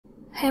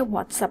Hey,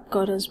 what's up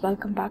coders,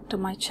 welcome back to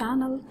my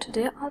channel.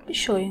 Today I'll be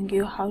showing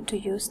you how to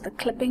use the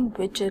clipping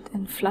widget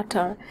in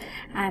Flutter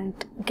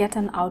and get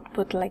an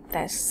output like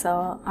this.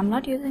 So I'm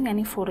not using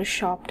any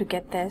Photoshop to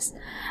get this.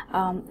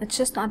 It's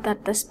just not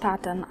that this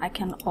pattern, I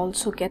can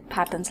also get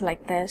patterns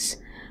like this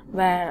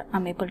where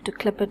I'm able to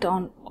clip it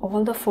on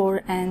all the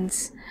four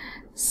ends.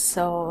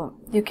 So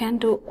you can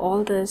do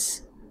all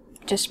this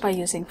just by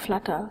using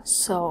Flutter.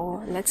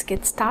 So let's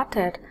get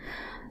started.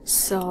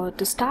 So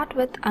to start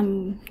with,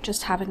 I'm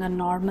just having a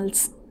normal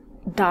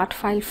Dart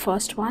file,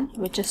 first one,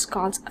 which is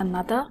called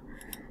another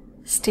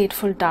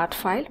stateful Dart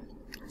file.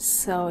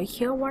 So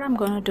here what I'm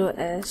going to do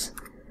is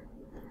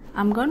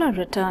I'm going to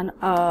return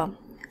a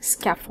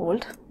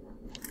scaffold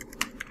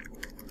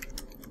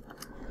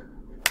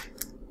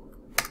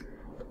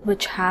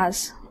which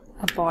has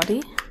a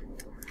body,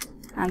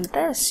 and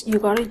this you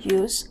got to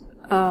use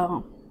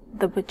the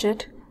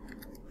widget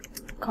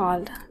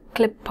called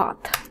clip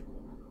path.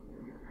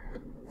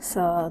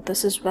 So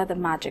this is where the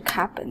magic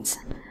happens,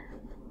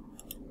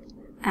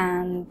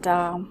 and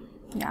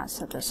yeah,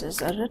 so this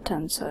is a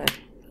return. So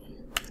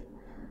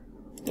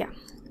yeah,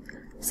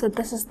 so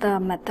this is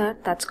the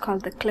method that's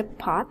called the clip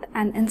path,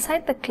 and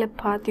inside the clip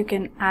path you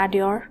can add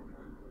your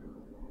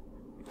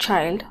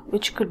child,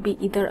 which could be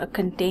either a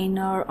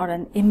container or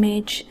an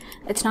image.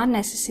 It's not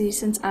necessary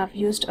since I've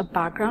used a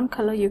background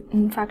color.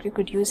 In fact you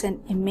could use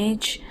an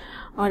image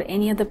or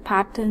any other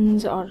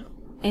patterns or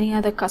any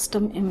other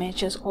custom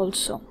images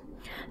also.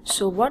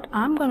 So what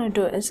I'm going to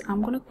do is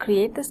I'm going to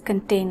create this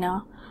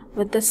container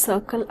with the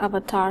circle,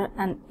 avatar,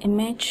 an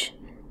image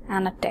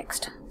and a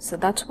text. So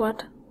that's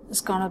what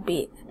is going to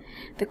be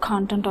the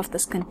content of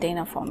this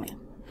container for me.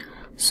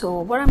 So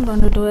what I'm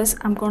going to do is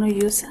I'm going to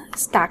use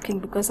stacking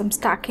because I'm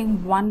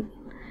stacking one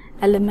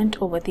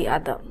element over the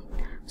other.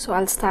 So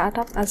I'll start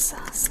up as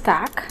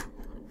stack.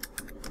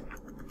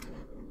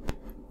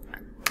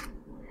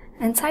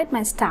 Inside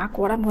my stack,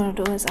 what I'm going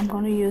to do is I'm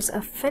going to use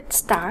a fit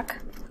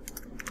stack,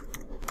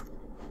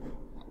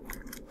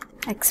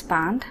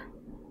 expand,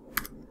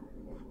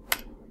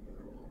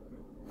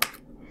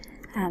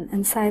 and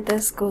inside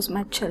this goes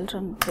my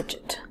children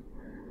widget.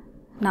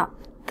 Now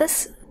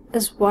this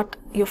is what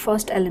your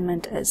first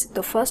element is.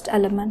 The first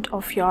element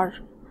of your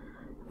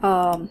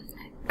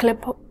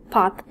clip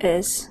path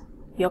is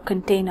your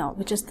container,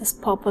 which is this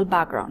purple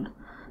background.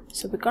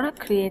 So we're going to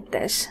create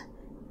this.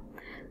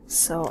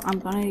 So I'm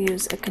going to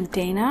use a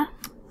container.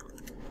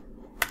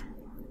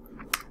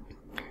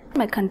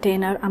 My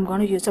container, I'm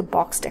going to use a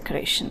box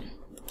decoration.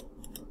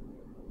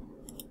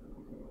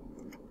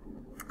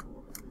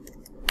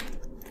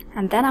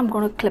 And then I'm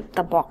going to clip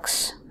the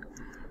box.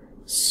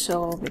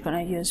 So we're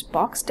going to use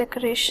box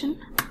decoration.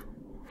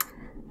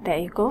 There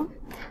you go.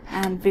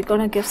 And we're going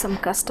to give some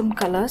custom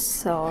colors.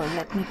 So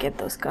let me get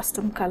those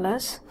custom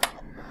colors.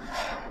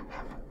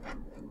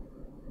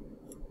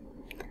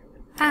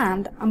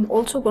 And I'm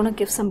also going to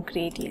give some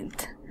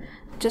gradient.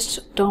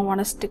 Just don't want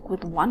to stick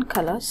with one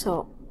color.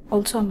 So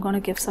also I'm going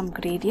to give some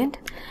gradient.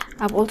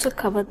 I've also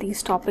covered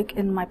this topic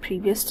in my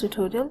previous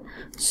tutorial.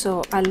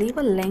 So I'll leave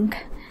a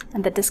link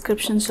in the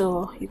description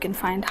so you can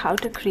find how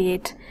to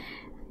create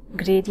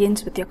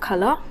gradients with your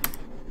color.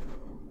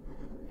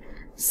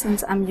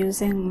 Since I'm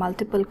using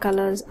multiple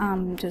colors,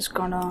 I'm just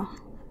gonna,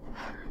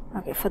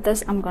 okay, for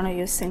this I'm gonna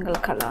use single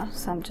color,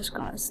 so I'm just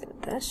gonna say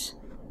this.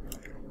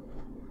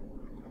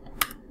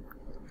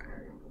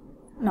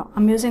 No,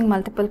 I'm using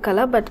multiple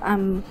color, but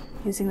I'm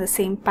using the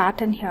same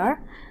pattern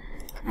here,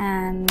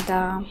 and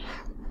I'm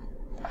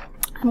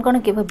gonna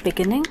give a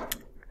begin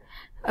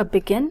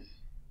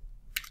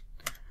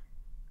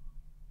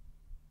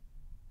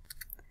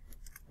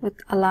with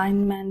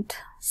alignment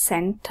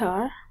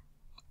center,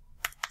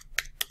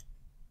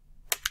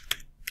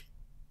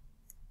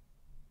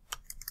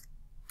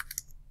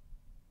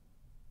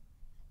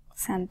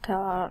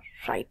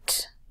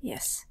 right,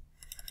 yes,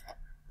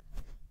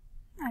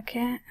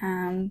 okay,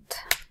 and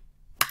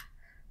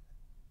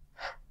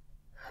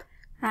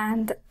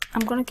I'm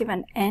going to give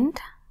an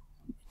end,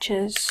 which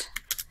is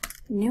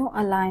new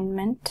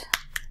alignment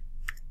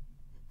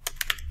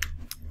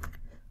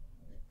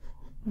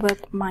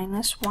with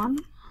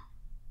 -1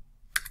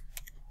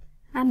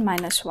 and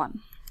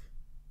 -1.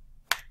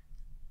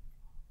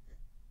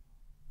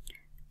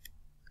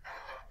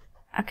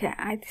 Okay,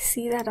 I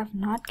see that I've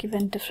not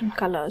given different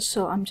colors,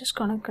 so I'm just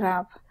going to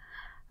grab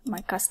my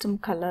custom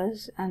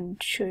colors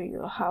and show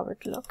you how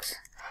it looks.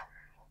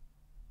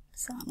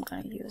 So I'm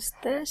going to use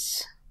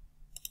this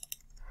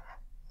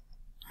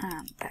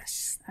and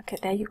this. Okay,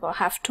 there you go. I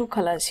have two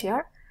colors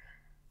here.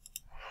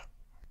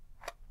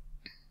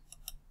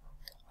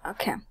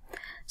 Okay,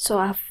 so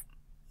I've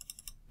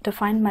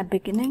defined my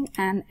beginning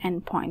and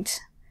end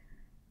points.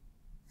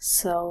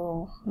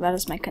 So where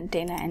is my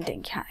container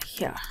ending?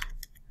 Here.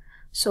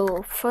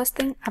 So first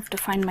thing, I've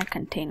defined my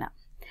container.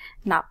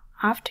 Now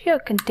after your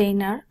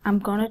container, I'm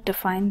going to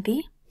define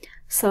the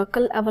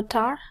circle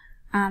avatar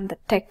and the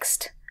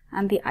text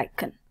and the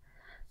icon.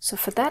 So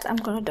for that I'm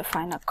going to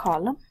define a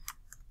column.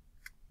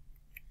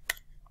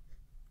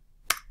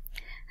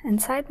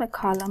 Inside my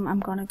column, I'm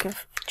going to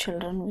give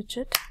children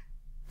widget.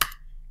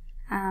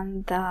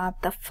 and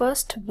the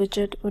first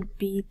widget would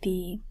be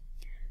the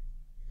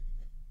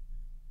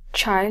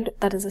child,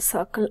 that is a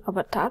circle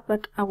avatar,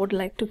 but I would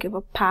like to give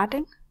a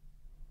padding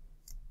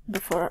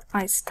before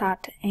I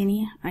start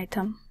any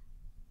item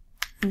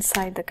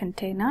inside the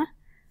container.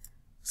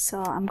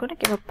 So I'm going to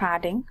give a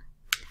padding,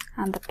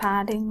 and the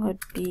padding would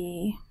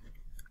be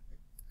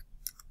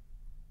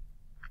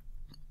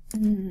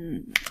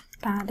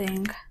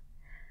padding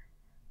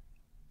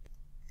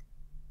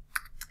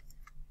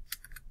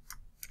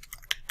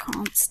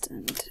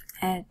constant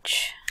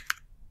edge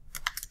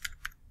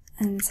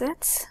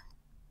insets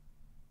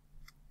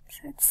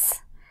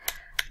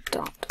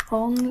dot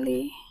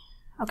only.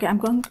 Okay, I'm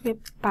going to give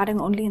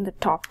padding only in the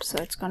top, so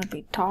it's going to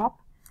be top,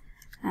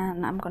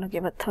 and I'm going to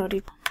give a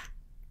 30.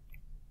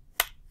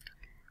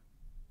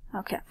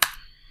 Okay,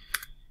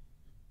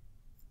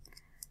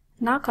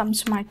 now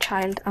comes my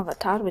child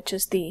avatar, which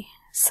is the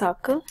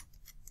circle.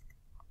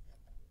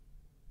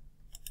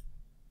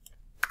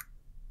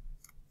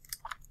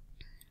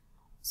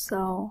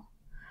 So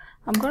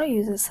I'm going to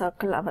use a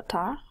circle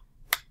avatar.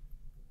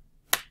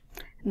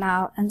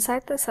 Now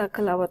inside the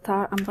circle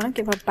avatar, I'm going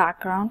to give a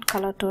background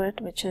color to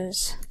it, which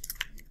is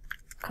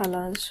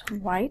colors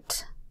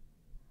white,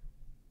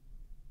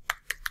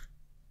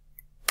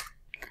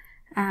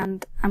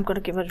 and I'm going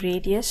to give a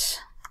radius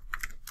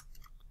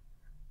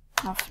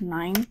of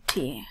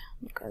 90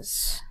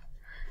 because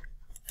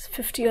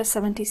 50 or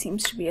 70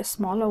 seems to be a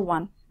smaller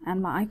one,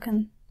 and my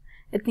icon,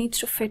 it needs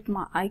to fit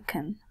my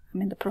icon, I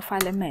mean the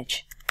profile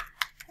image.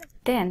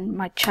 Then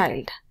my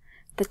child.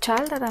 The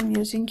child that I'm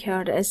using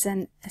here is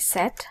an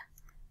asset,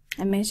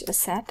 image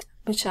asset,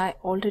 which I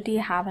already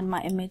have in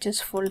my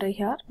images folder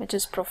here, which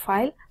is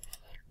profile.png.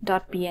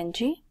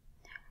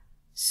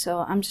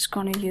 So I'm just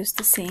going to use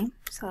the same.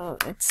 So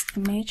it's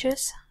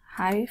images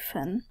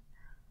hyphen,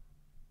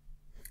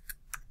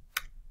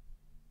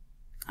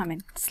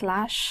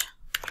 slash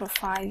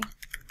profile.png.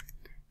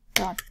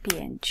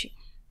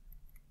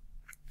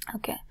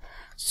 Okay,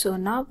 so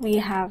now we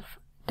have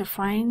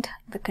defined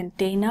the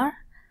container,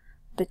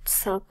 the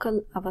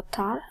circle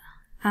avatar,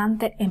 and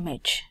the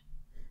image.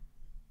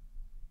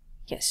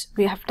 Yes,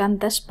 we have done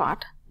this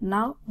part.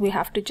 Now we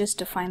have to just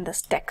define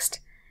this text,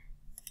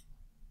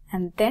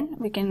 and then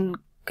we can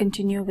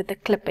continue with the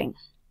clipping.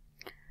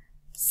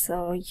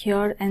 So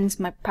here ends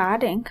my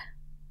padding,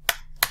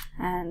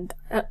 and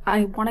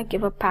I want to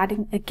give a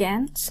padding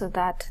again so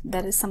that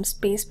there is some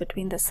space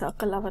between the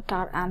circle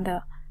avatar and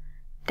the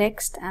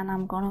text, and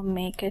I'm going to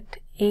make it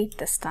 8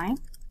 this time.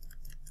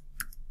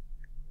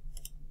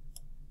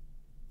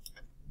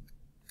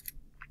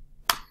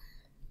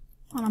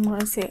 And I'm going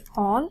to say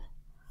all,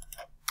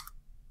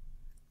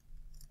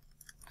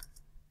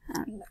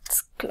 and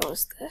let's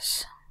close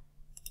this.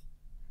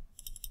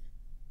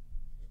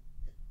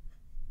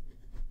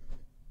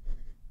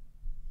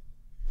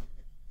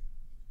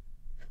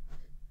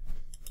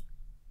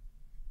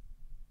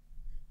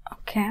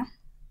 Okay.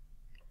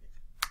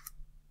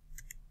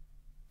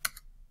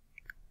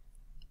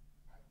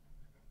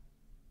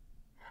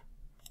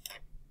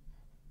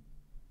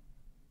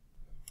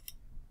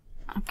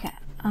 Okay.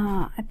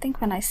 I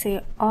think when I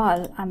say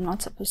all, I'm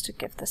not supposed to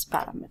give this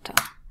parameter.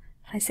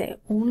 If I say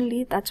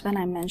only, that's when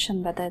I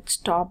mention whether it's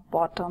top,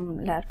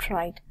 bottom, left,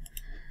 right.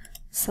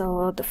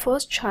 So the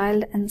first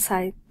child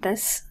inside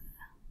this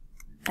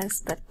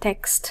is the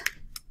text,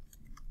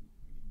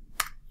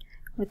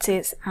 which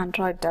says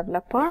Android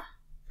developer,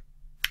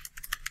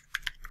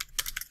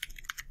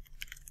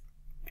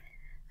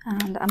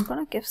 and I'm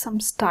going to give some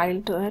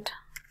style to it,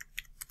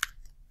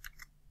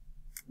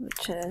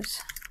 which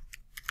is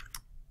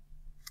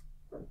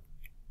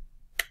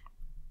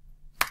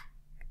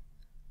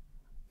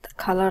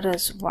color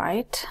is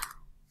white,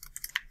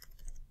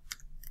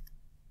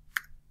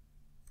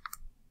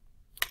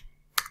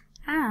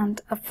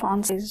 and a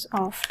font size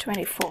of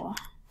 24.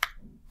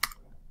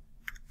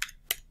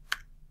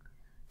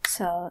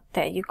 So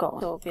there you go.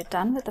 So we're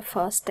done with the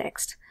first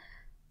text.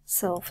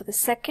 So for the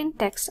second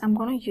text, I'm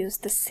going to use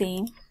the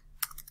same,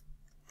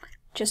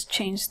 just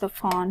change the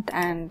font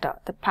and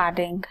the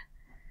padding.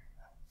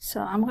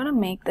 So I'm going to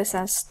make this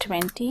as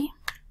 20,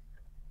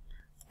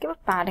 give a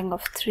padding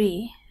of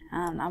 3,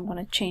 and I'm going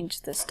to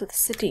change this to the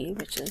city,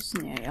 which is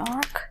New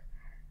York,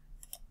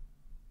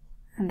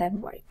 and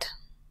then white.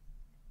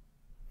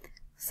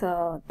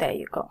 So there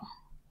you go.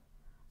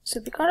 So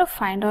we got to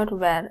find out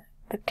where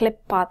the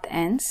clip path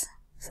ends.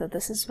 So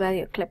this is where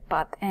your clip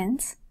path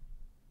ends,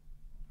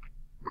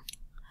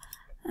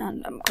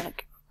 and I'm going to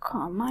give a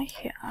comma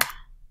here.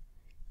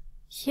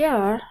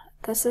 Here,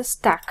 this is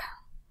stack.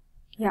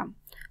 Yeah.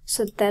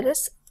 So there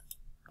is,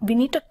 we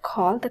need to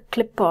call the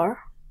clipper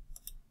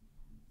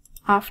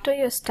after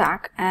your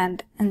stack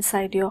and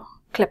inside your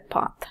clip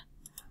path.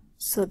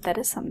 So that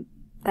is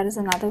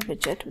another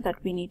widget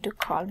that we need to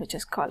call, which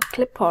is called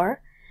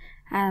clipper,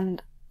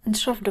 and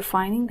instead of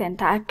defining the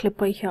entire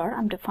clipper here,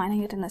 I'm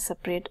defining it in a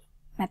separate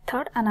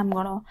method, and I'm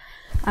going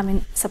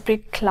to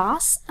separate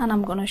class, and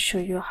I'm going to show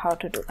you how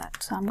to do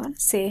that. So I'm going to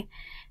say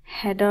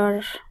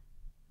header,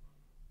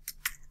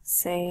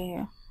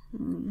 say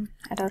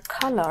header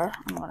color,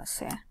 I'm going to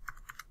say,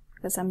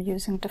 because I'm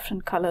using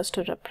different colors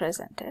to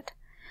represent it.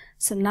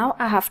 So now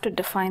I have to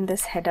define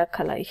this header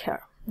color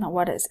here. Now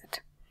what is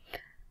it?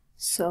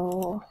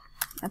 So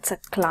it's a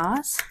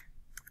class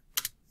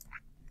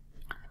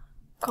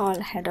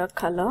called header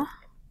color,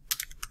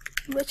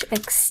 which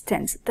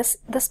extends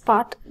this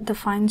part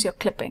defines your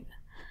clipping.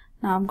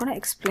 Now I'm going to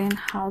explain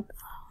how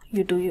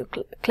you do your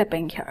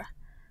clipping here.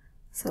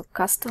 So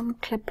custom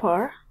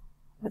clipper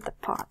with the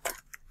path.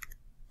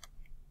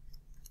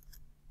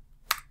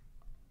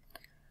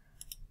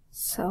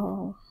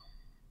 So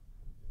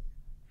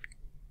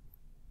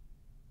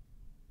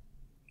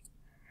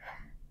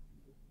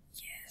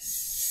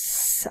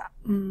yes,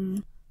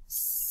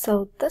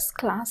 so this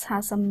class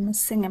has a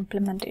missing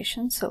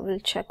implementation, so we'll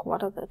check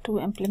what are the two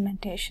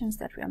implementations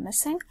that we are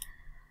missing.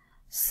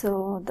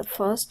 So the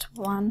first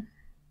one,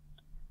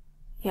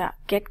 yeah,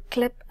 get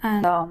clip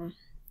and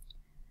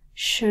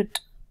should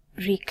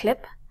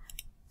reclip.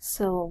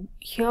 So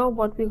here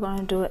what we're going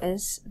to do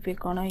is we're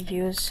going to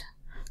use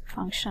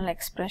functional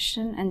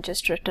expression and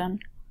just return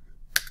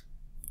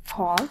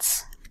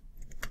false.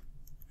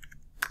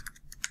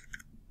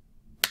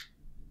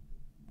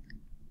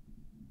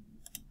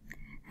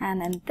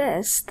 And in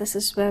this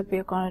is where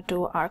we're going to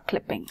do our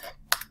clipping.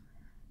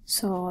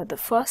 So the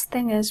first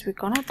thing is we're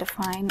going to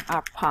define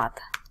our path,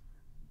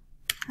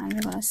 and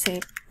we're going to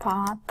say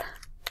path,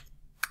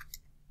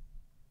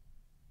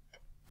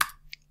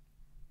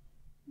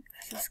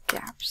 this is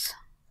gaps,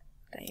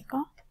 there you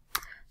go.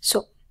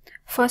 So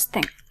first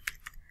thing,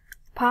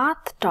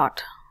 path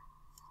dot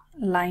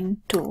line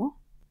 2,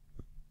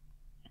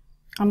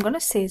 I'm going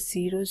to say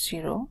 0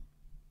 0.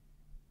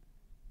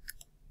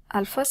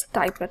 I'll first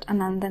type it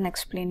and then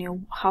explain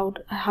you how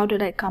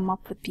did I come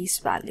up with these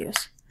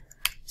values.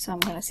 So I'm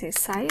going to say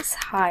size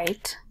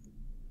height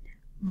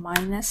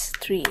minus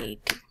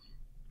 380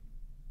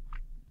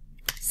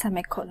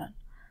 semicolon.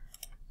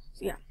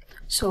 Yeah,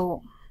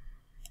 so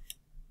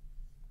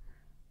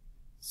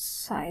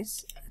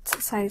size,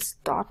 it's size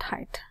dot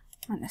height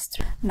minus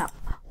 3. Now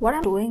what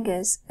I'm doing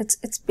is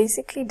it's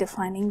basically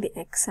defining the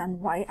x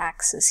and y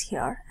axis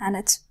here, and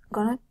it's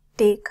gonna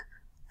take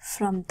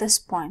from this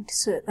point.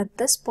 So at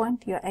this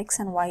point your x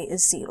and y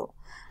is 0.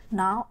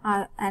 Now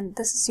and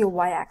this is your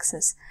y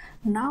axis.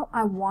 Now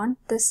I want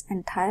this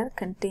entire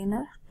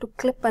container to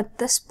clip at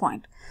this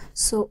point.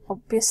 So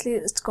obviously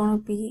it's going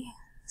to be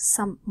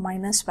some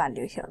minus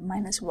value here,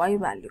 minus y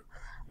value,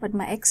 but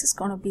my x is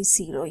going to be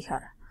 0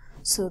 here.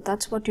 So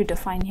that's what you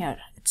define here.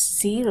 It's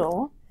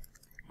 0,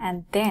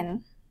 and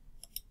then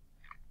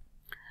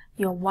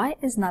your y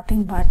is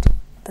nothing but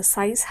the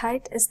size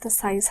height is the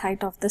size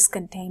height of this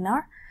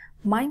container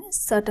minus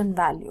certain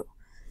value.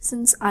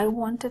 Since I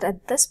want it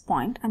at this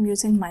point, I'm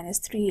using minus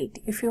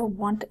 380. If you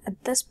want it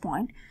at this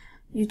point,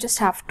 you just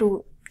have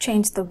to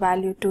change the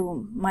value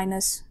to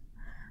minus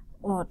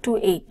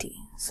 280.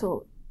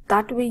 So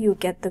that way you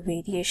get the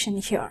variation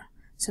here.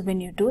 So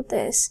when you do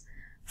this,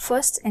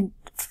 first and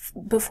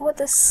before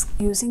this,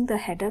 using the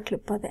header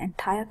clipper, the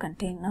entire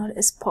container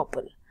is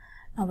purple.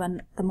 Now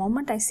when the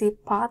moment I say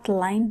path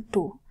line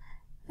 2,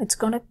 it's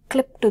going to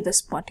clip to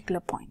this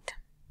particular point.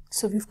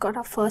 So we've got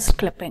our first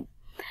clipping.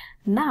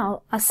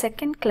 Now our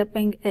second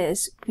clipping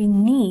is we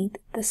need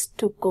this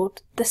to go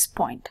to this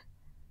point,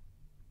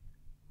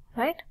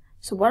 right?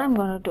 So what I'm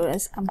going to do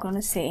is I'm going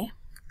to say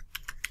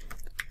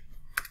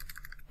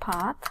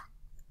path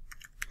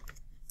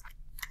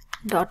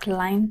dot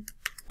line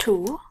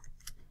 2,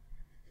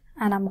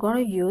 and I'm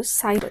going to use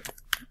size width.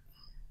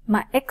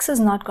 My x is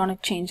not going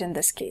to change in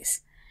this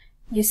case.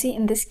 You see,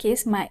 in this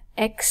case my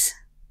x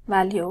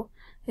value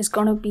is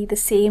going to be the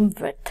same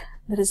width.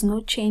 There is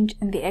no change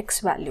in the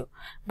x value,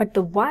 but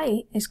the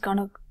y is going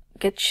to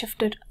get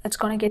shifted. It's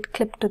going to get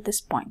clipped to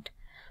this point.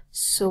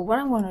 So what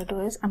I'm going to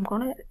do is I'm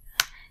going to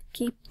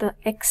keep the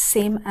x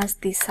same as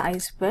the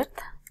size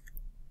width,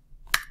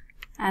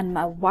 and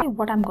my y,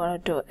 what I'm going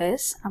to do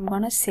is I'm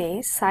going to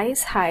say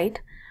size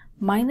height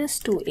minus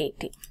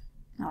 280.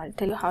 Now I'll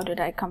tell you how did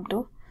I come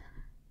to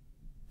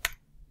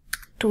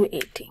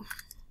 280.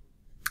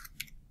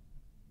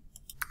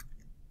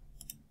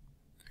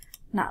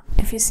 Now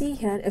if you see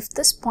here, if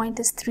this point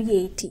is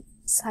 380,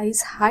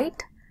 size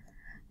height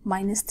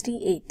minus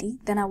 380,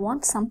 then I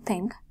want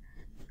something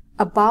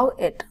above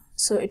it,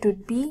 so it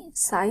would be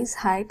size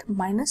height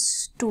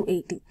minus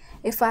 280.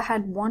 If I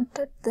had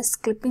wanted this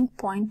clipping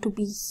point to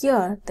be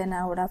here, then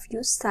I would have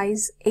used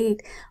size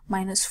 8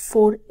 minus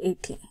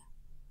 480.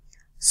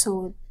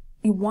 So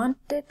you want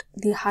it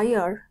the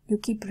higher, you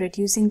keep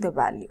reducing the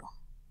value.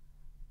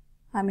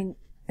 I mean,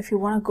 if you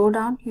want to go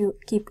down, you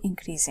keep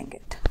increasing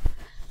it.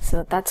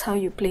 So that's how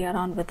you play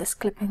around with this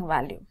clipping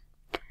value.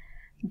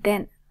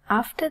 Then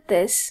after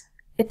this,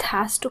 it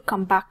has to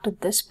come back to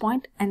this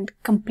point and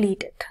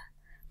complete it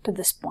to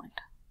this point.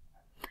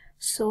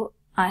 So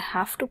I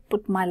have to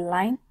put my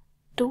line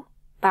 2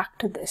 back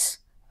to this.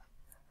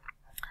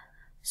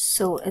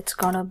 So it's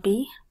gonna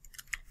be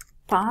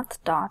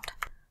path dot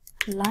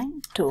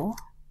line 2.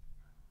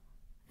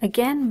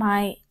 Again,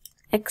 my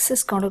x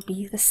is gonna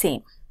be the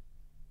same,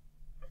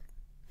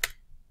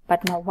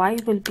 but my y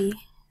will be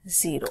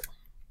 0.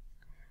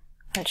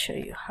 I'll show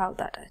you how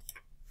that is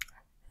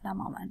in a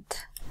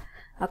moment.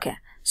 Okay,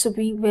 so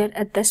we were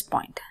at this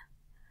point.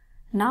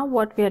 Now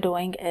what we are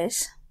doing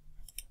is,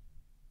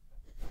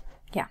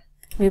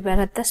 we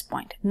were at this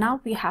point.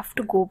 Now we have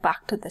to go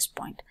back to this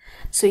point.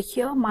 So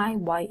here my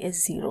y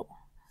is 0.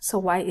 So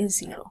y is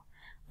 0.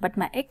 But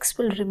my x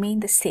will remain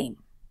the same.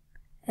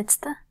 It's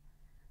the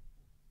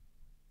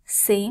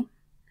same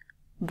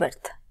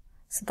width.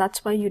 So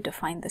that's why you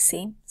define the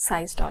same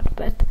size dot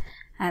width.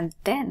 And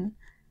then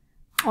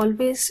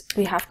always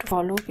we have to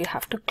follow, we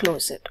have to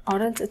close it,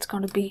 or else it's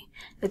going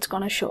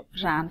to show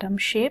random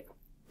shape.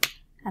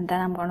 And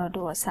then I'm going to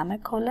do a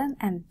semicolon,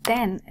 and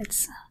then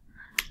it's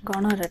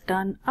gonna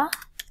return a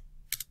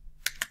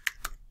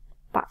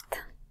path.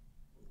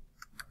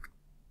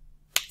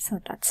 So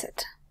that's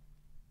it.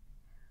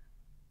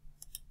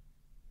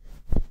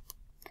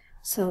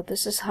 So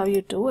this is how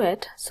you do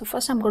it. So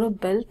first I'm going to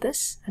build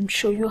this and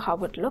show you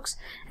how it looks,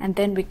 and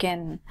then we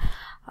can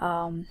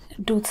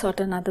do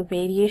certain other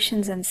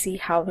variations and see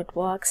how it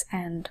works.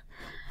 And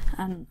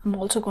I'm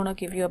also going to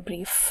give you a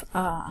brief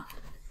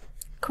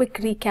quick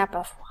recap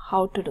of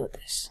how to do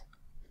this.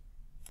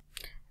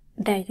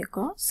 There you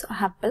go. So I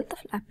have built the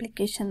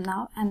application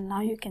now, and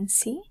now you can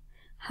see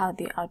how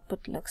the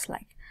output looks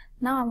like.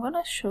 Now I'm going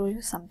to show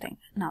you something.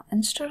 Now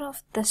instead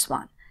of this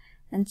one,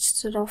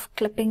 instead of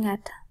clipping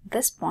at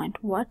this point,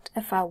 what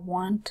if I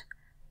want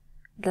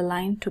the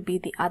line to be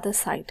the other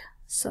side?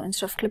 So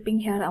instead of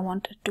clipping here, I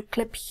want it to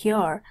clip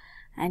here,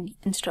 and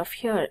instead of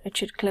here, it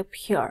should clip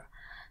here.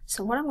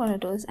 So what I'm going to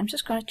do is I'm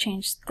just going to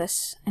change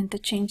this,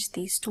 interchange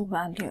these two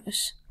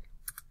values.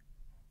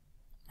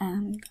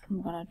 And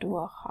I'm going to do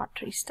a hot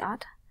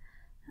restart,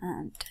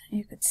 and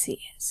you could see,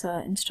 so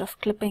instead of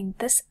clipping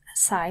this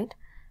side,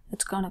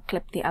 it's going to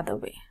clip the other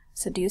way.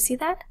 So do you see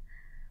that?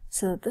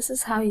 So this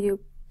is how you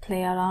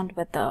play around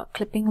with the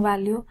clipping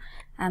value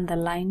and the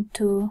line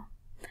to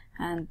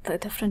and the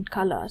different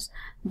colors.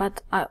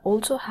 But I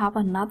also have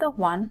another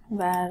one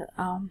where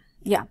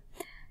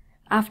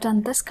I've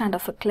done this kind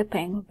of a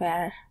clipping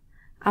where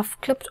I've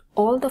clipped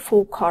all the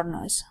 4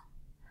 corners.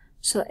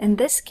 So in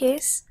this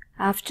case,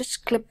 I've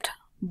just clipped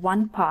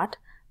one part,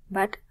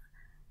 but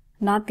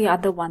not the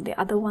other one. The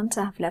other ones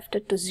I have left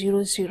it to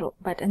 0, 0,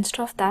 but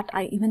instead of that,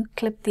 I even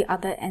clipped the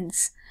other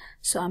ends.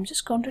 So I'm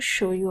just going to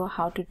show you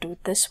how to do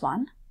this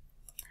one.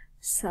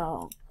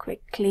 So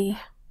quickly,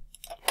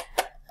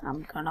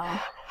 I'm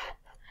gonna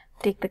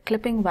take the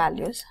clipping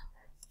values.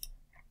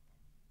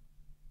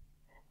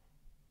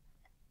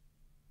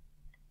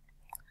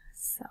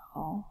 So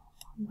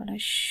I'm gonna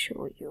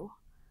show you.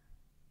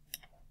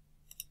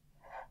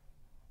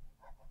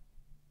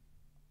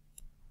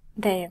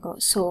 There you go.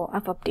 So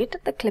I've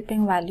updated the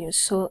clipping values,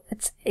 so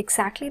it's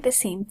exactly the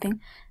same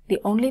thing.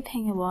 The only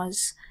thing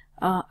was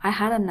I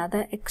had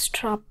another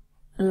extra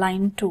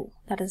line too,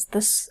 that is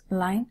this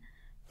line,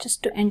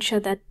 just to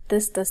ensure that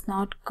this does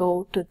not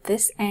go to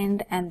this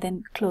end and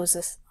then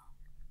closes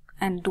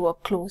and do a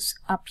close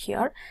up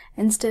here.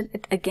 Instead,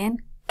 it again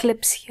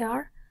clips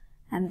here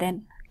and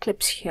then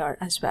clips here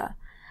as well.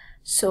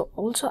 So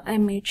also I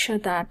made sure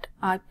that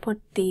I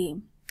put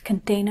the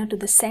container to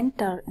the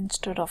center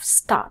instead of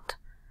start.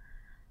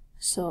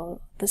 So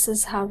this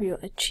is how you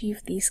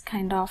achieve these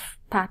kind of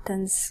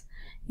patterns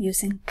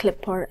using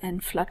Clipper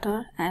and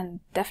Flutter. And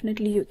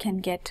definitely you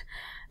can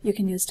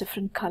use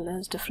different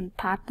colors, different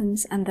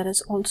patterns, and there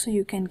is also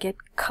you can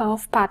get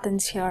curve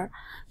patterns here.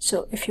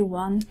 So if you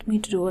want me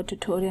to do a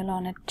tutorial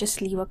on it, just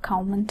leave a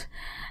comment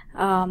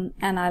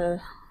and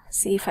I'll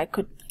see if I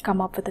could come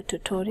up with a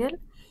tutorial.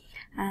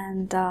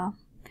 And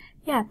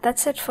yeah,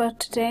 that's it for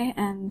today,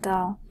 and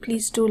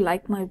please do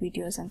like my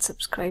videos and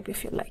subscribe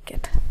if you like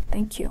it.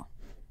 Thank you.